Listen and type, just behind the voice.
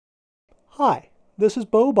Hi, this is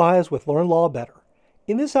Bo Baez with Learn Law Better.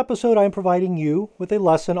 In this episode, I am providing you with a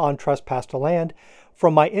lesson on trespass to land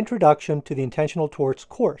from my Introduction to the Intentional Torts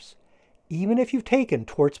course. Even if you've taken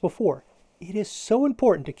torts before, it is so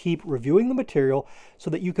important to keep reviewing the material so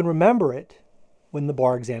that you can remember it when the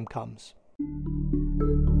bar exam comes.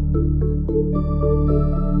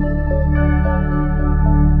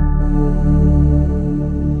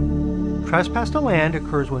 Trespass to land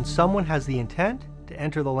occurs when someone has the intent to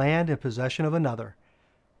enter the land in possession of another.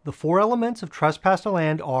 The four elements of trespass to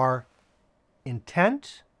land are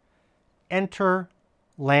intent, enter,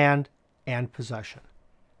 land, and possession.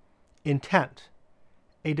 Intent.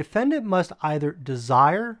 A defendant must either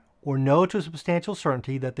desire or know to a substantial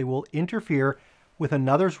certainty that they will interfere with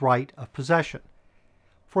another's right of possession.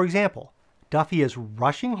 For example, Duffy is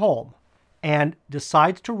rushing home and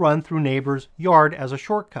decides to run through neighbor's yard as a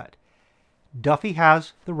shortcut. Duffy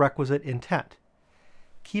has the requisite intent.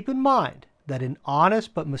 Keep in mind that an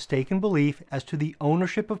honest but mistaken belief as to the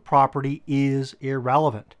ownership of property is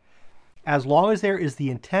irrelevant, as long as there is the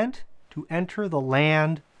intent to enter the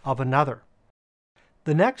land of another.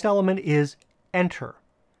 The next element is enter.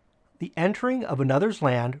 The entering of another's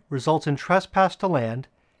land results in trespass to land,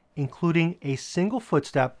 including a single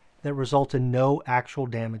footstep that results in no actual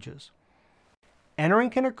damages. Entering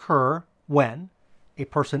can occur when a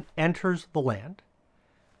person enters the land,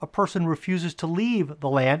 a person refuses to leave the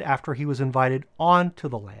land after he was invited onto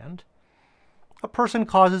the land, a person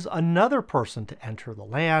causes another person to enter the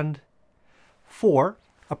land, 4,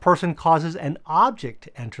 a person causes an object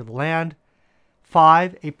to enter the land,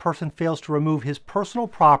 5, a person fails to remove his personal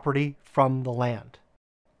property from the land.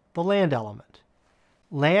 The land element.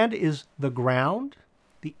 Land is the ground,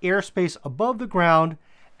 the airspace above the ground,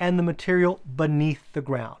 and the material beneath the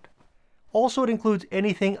ground. Also, it includes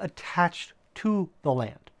anything attached to the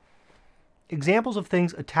land. Examples of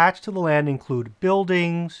things attached to the land include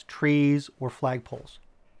buildings, trees, or flagpoles.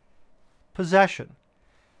 Possession.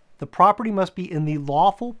 The property must be in the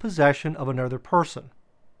lawful possession of another person.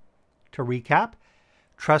 To recap,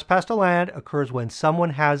 trespass to land occurs when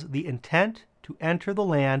someone has the intent to enter the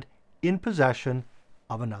land in possession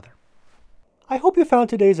of another. I hope you found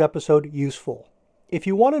today's episode useful. If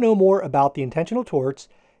you want to know more about the intentional torts,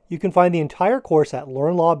 you can find the entire course at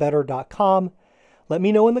learnlawbetter.com. Let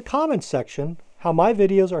me know in the comments section how my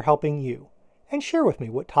videos are helping you, and share with me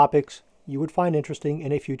what topics you would find interesting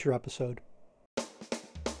in a future episode.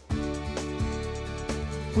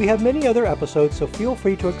 We have many other episodes, so feel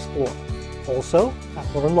free to explore. Also, at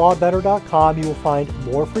learnlawbetter.com you will find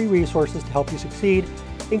more free resources to help you succeed,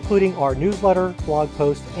 including our newsletter, blog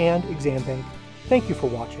posts, and exam bank. Thank you for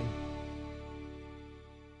watching.